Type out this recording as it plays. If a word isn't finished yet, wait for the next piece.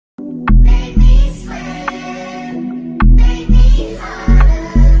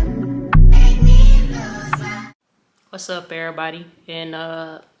What's up, everybody, and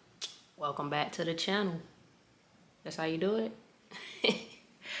welcome back to the channel. That's how you do it.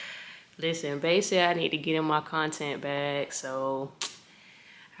 Listen, basically I need to get in my content bag, so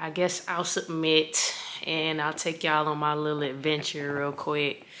I guess I'll submit and I'll take y'all on my little adventure real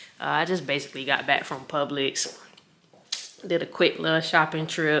quick. I just basically got back from Publix, did a quick little shopping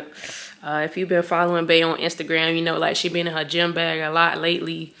trip. If you've been following Bae on Instagram, you know, like, she been in her gym bag a lot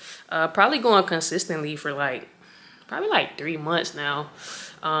lately, probably going consistently for probably like 3 months now,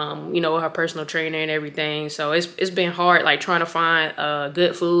 you know, with her personal trainer and everything. So it's been hard, like, trying to find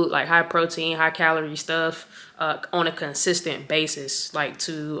good food, like high protein, high calorie stuff on a consistent basis, like,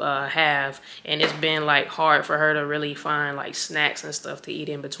 to have. And it's been like hard for her to really find like snacks and stuff to eat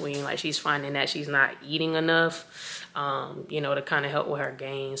in between. Like, she's finding that she's not eating enough, you know, to kind of help with her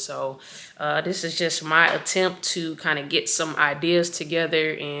gain. So this is just my attempt to kind of get some ideas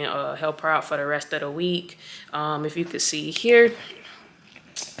together and help her out for the rest of the week. If you could see here,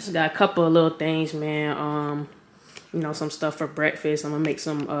 just got a couple of little things, man. You know, some stuff for breakfast. I'm gonna make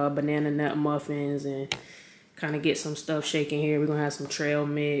some banana nut muffins and kind of get some stuff shaking here. We're gonna have some trail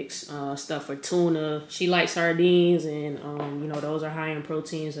mix, stuff for tuna. She likes sardines, and you know, those are high in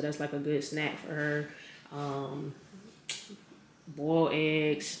protein, so that's like a good snack for her. Boiled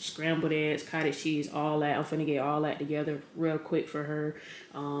eggs, scrambled eggs, cottage cheese, all that. I'm finna get all that together real quick for her.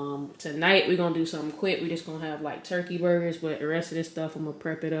 Tonight we're gonna do something quick. We're just gonna have like turkey burgers, but the rest of this stuff I'm gonna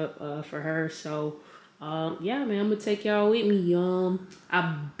prep it up for her. So yeah, man, I'm gonna take y'all with me.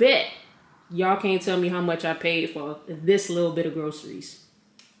 I bet y'all can't tell me how much I paid for this little bit of groceries.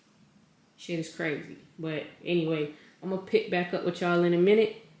 Shit is crazy. But anyway, I'm gonna pick back up with y'all in a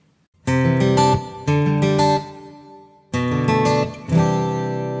minute.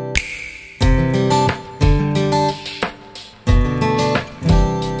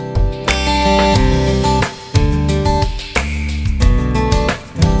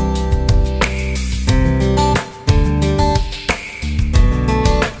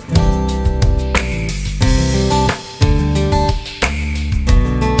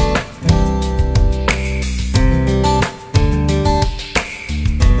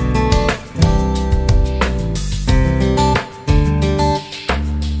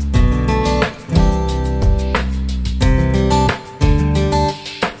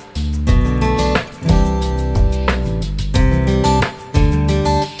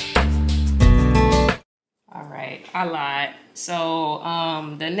 I lied. So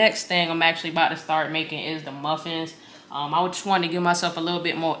the next thing I'm actually about to start making is the muffins. I just wanted to give myself a little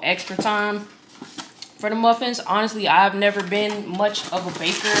bit more extra time for the muffins. Honestly, I've never been much of a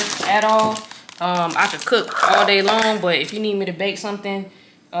baker at all. I could cook all day long, but if you need me to bake something,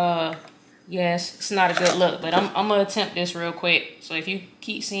 yes, it's not a good look. But I'm gonna attempt this real quick. So if you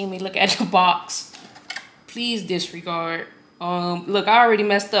keep seeing me look at the box, please disregard. Look, I already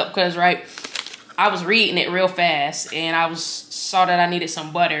messed up because, right, I was reading it real fast and I saw that I needed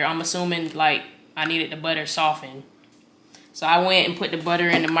some butter. I'm assuming like I needed the butter softened. So I went and put the butter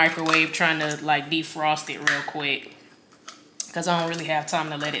in the microwave, trying to like defrost it real quick because I don't really have time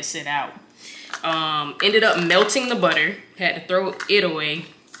to let it sit out. Ended up melting the butter, had to throw it away,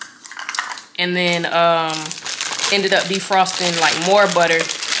 and then ended up defrosting like more butter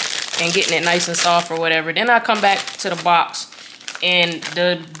and getting it nice and soft or whatever. Then I come back to the box, and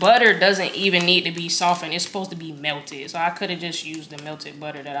the butter doesn't even need to be softened. It's supposed to be melted. So I could have just used the melted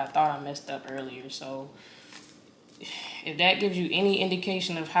butter that I thought I messed up earlier. So if that gives you any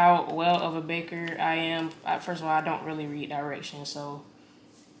indication of how well of a baker I am, first of all, I don't really read directions. So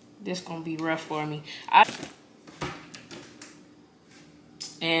this gonna be rough for me.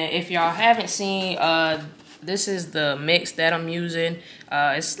 And if y'all haven't seen, this is the mix that I'm using.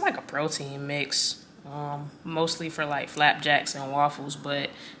 It's like a protein mix. Mostly for like flapjacks and waffles,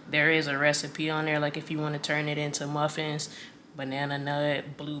 but there is a recipe on there, like if you want to turn it into muffins, banana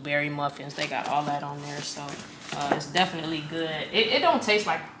nut, blueberry muffins, they got all that on there. So it's definitely good. It don't taste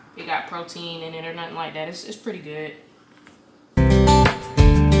like it got protein in it or nothing like that. It's pretty good.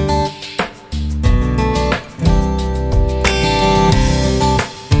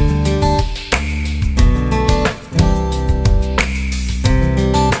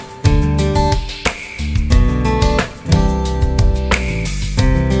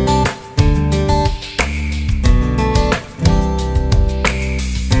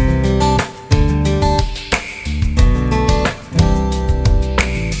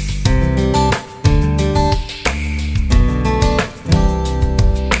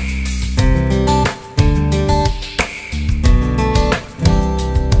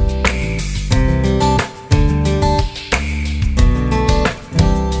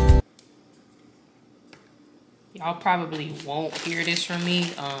 Y'all probably won't hear this from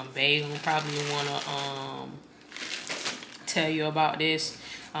me. Babe will probably wanna tell you about this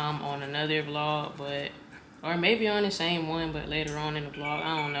on another vlog, but or maybe on the same one, but later on in the vlog.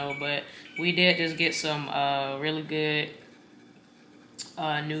 I don't know, but we did just get some really good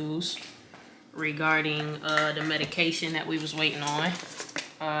news regarding the medication that we was waiting on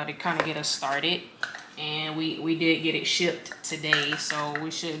to kind of get us started. And we did get it shipped today, so we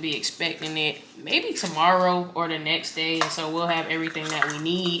should be expecting it maybe tomorrow or the next day. And so we'll have everything that we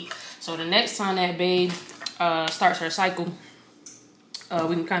need. So the next time that babe starts her cycle,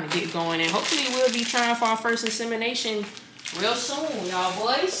 we can kind of get going. And hopefully we'll be trying for our first insemination real soon, y'all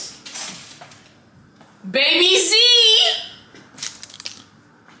boys. Baby Z!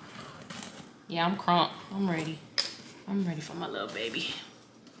 Yeah, I'm crunk. I'm ready. I'm ready for my little baby.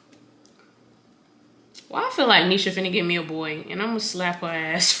 Well, I feel like Nisha finna give me a boy, and I'm gonna slap her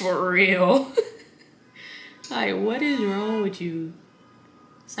ass for real. Like, what is wrong with you?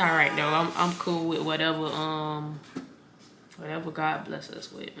 It's all right though. I'm cool with whatever whatever God bless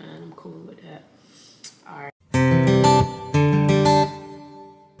us with, man. I'm cool with that. All right.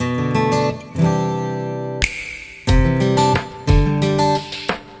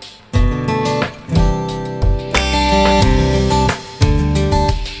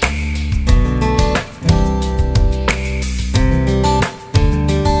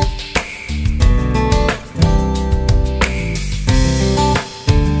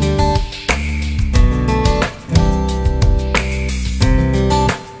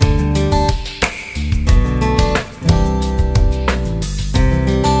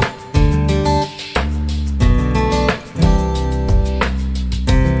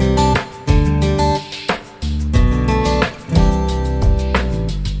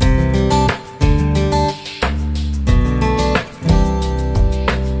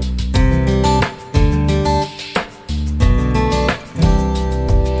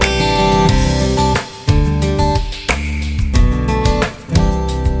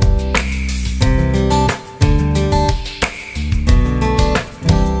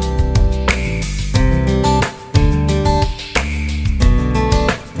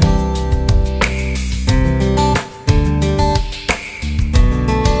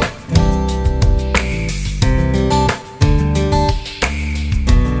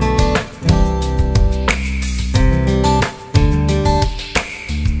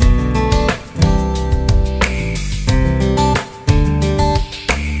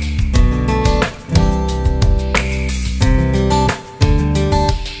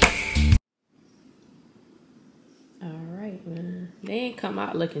 They ain't come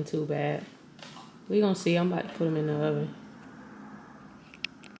out looking too bad. We gonna see. I'm about to put them in the oven.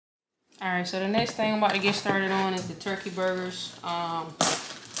 All right, so the next thing I'm about to get started on is the turkey burgers.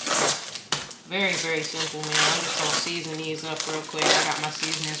 Very, very simple, man. I'm just gonna season these up real quick. I got my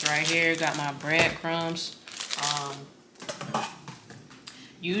seasonings right here. Got my breadcrumbs.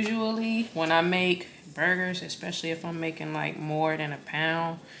 Usually when I make burgers, especially if I'm making like more than a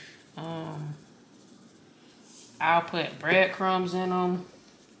pound, I'll put breadcrumbs in them.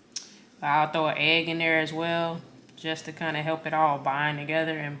 I'll throw an egg in there as well, just to kind of help it all bind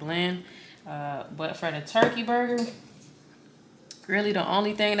together and blend. But for the turkey burger, really the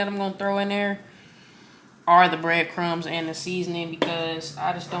only thing that I'm gonna throw in there are the breadcrumbs and the seasoning, because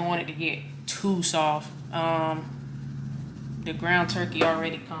I just don't want it to get too soft. The ground turkey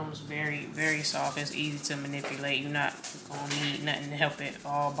already comes very, very soft. It's easy to manipulate. You're not gonna need nothing to help it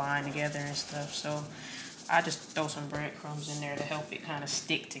all bind together and stuff. So I just throw some breadcrumbs in there to help it kind of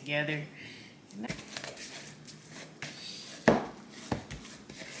stick together.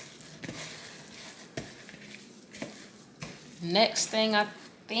 Next thing I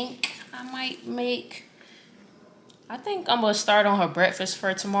think I might make, I think I'm gonna start on her breakfast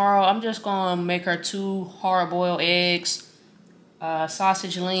for tomorrow. I'm just gonna make her 2 hard-boiled eggs,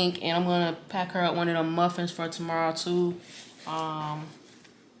 sausage link, and I'm gonna pack her up one of them muffins for tomorrow too.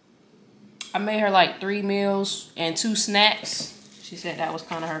 I made her like 3 meals and 2 snacks. She said that was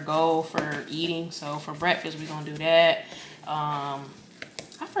kind of her goal for eating. So for breakfast, we're gonna do that. I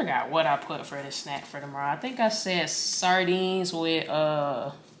forgot what I put for the snack for tomorrow. I think I said sardines with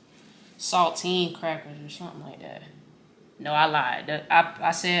saltine crackers or something like that. No, I lied.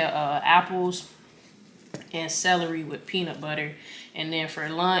 I said apples and celery with peanut butter. And then for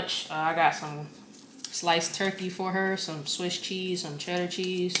lunch, I got some sliced turkey for her, some Swiss cheese, some cheddar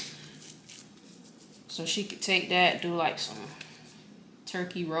cheese. So she could take that, do like some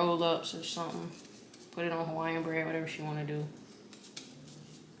turkey roll-ups or something. Put it on Hawaiian bread, whatever she want to do.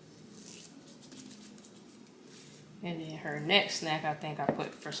 And then her next snack, I think I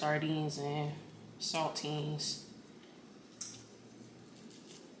put for sardines and saltines.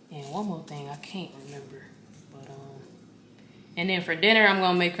 And one more thing I can't remember. But and then for dinner I'm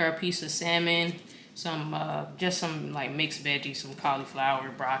gonna make her a piece of salmon, some just some like mixed veggies, some cauliflower,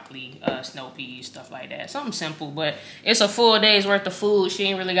 broccoli, snow peas, stuff like that. Something simple, but it's a full day's worth of food. She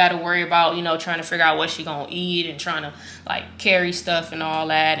ain't really got to worry about, you know, trying to figure out what she gonna eat and trying to like carry stuff and all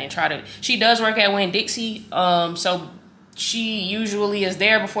that, and try to. She does work at Winn-Dixie, so she usually is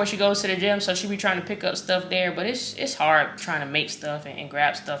there before she goes to the gym, so she be trying to pick up stuff there. But it's hard trying to make stuff and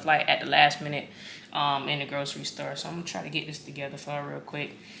grab stuff like at the last minute in the grocery store. So I'm gonna try to get this together for her real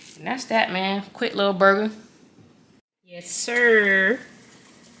quick. And that's that, man. Quick little burger. Yes, sir.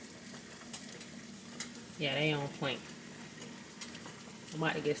 Yeah, they on point. I'm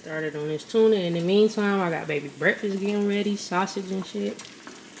about to get started on this tuna. In the meantime, I got baby breakfast getting ready, sausage and shit.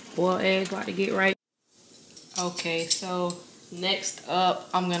 Boiled eggs about to get right. Okay, so next up,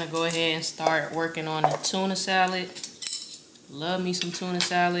 I'm gonna go ahead and start working on the tuna salad. Love me some tuna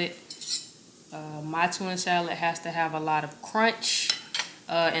salad. My tuna salad has to have a lot of crunch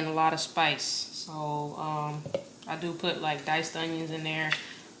and a lot of spice. So I do put like diced onions in there.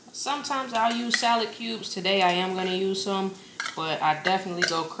 Sometimes I'll use salad cubes. Today I am gonna use some, but I definitely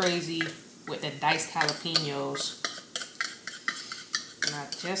go crazy with the diced jalapenos. And I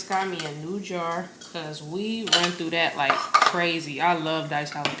just got me a new jar because we run through that like crazy. I love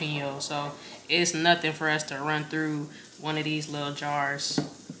diced jalapenos, so it's nothing for us to run through one of these little jars.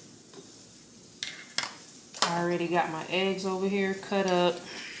 I already got my eggs over here cut up.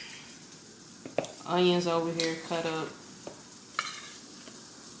 Onions over here cut up.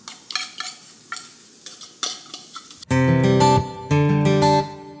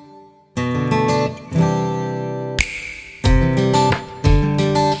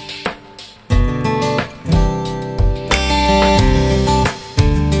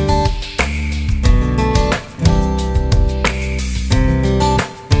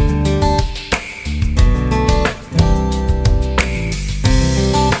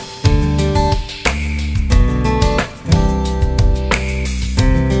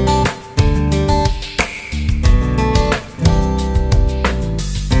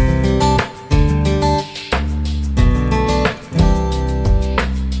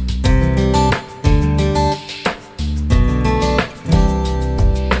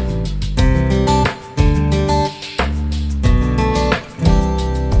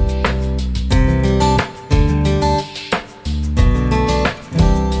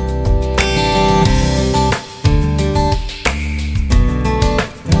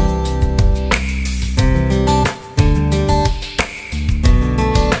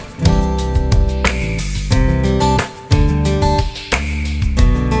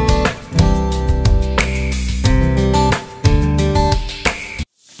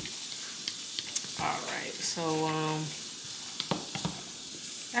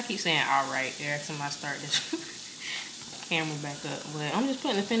 I keep saying alright every time I start this camera back up. But I'm just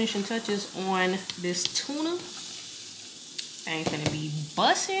putting the finishing touches on this tuna. Ain't gonna be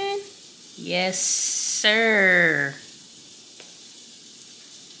bussin'. Yes, sir.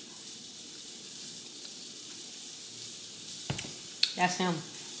 That's him.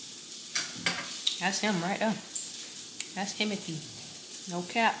 That's him right there. That's Timothy. No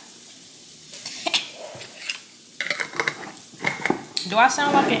cap. Do I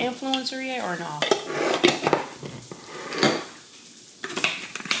sound like an influencer yet or no?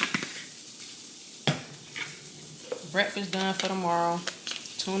 Breakfast done for tomorrow.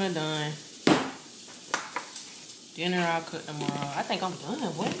 Tuna done. Dinner I'll cook tomorrow. I think I'm done.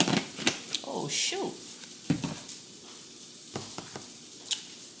 What? Oh, shoot.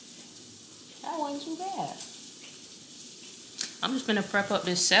 That wasn't too bad. I'm just gonna prep up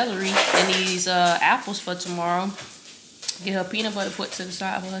this celery and these apples for tomorrow. Get her peanut butter put to the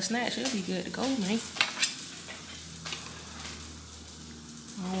side for her snack. She'll be good to go, man.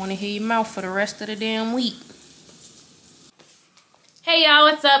 I don't want to hear your mouth for the rest of the damn week. Hey y'all,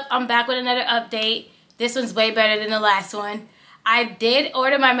 what's up? I'm back with another update. This one's way better than the last one. I did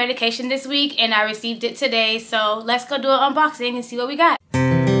order my medication this week and I received it today. So let's go do an unboxing and see what we got.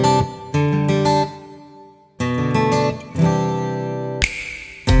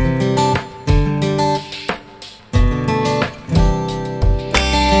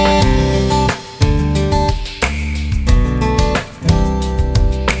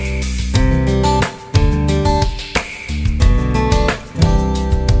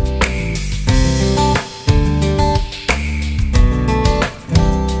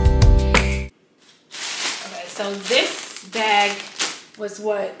 So this bag was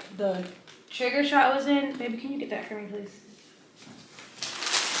what the trigger shot was in. Baby, can you get that for me, please?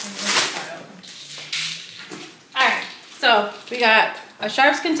 Alright, so we got a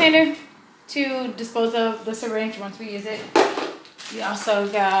sharps container to dispose of the syringe once we use it. We also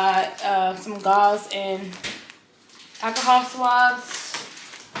got some gauze and alcohol swabs.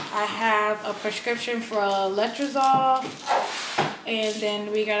 I have a prescription for letrozole, and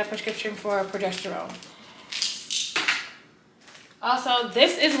then we got a prescription for progesterone. Also,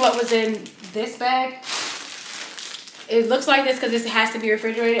 this is what was in this bag. It looks like this because this has to be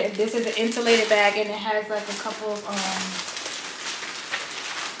refrigerated. And this is an insulated bag, and it has like a couple of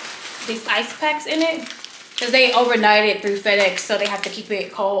these ice packs in it because they overnight it through FedEx, so they have to keep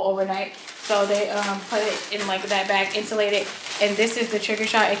it cold overnight. So they put it in like that bag, insulated. And this is the trigger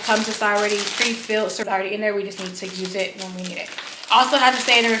shot. It comes, it's already pre-filled, so it's already in there. We just need to use it when we need it. Also have to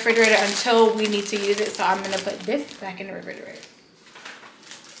stay in the refrigerator until we need to use it. So I'm gonna put this back in the refrigerator.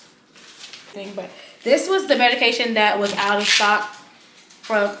 But this was the medication that was out of stock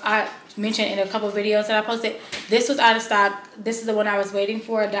from, I mentioned in a couple of videos that I posted. This was out of stock. This is the one I was waiting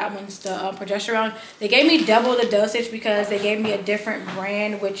for. That one's the progesterone. They gave me double the dosage because they gave me a different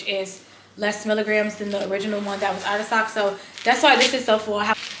brand, which is less milligrams than the original one that was out of stock. So that's why this is so full.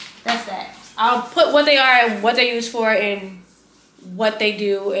 That's that. I'll put what they are and what they're used for and what they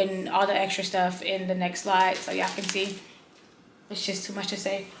do and all the extra stuff in the next slide so y'all can see. It's just too much to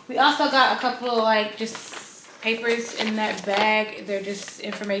say. We also got a couple of like just papers in that bag. They're just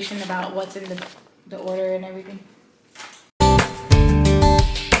information about what's in the order and everything.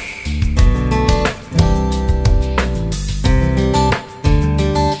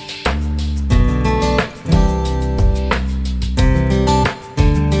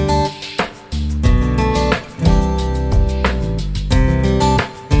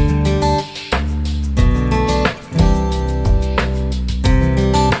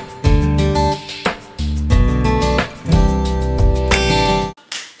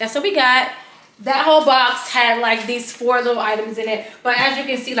 That's what we got. That whole box had like these 4 little items in it, but as you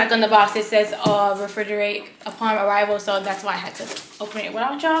can see, like on the box it says refrigerate upon arrival, so that's why I had to open it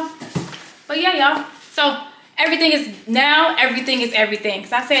without y'all. But yeah, y'all, so everything is everything,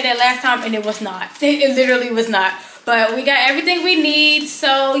 because I said that last time and it was not. It literally was not, but we got everything we need.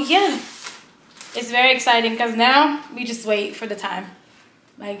 So yeah, it's very exciting because now we just wait for the time.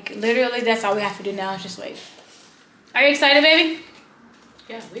 Like literally that's all we have to do now is just wait. Are you excited, baby?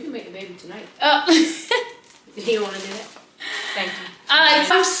 Yeah, we can make the baby tonight. Oh. You want to do that? Thank you.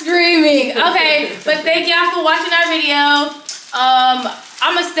 I'm screaming. Okay, but thank y'all for watching our video.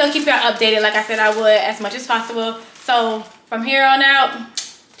 I'm gonna still keep y'all updated, like I said I would, as much as possible. So from here on out,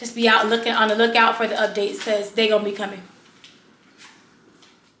 just be out looking on the lookout for the updates because they're gonna be coming.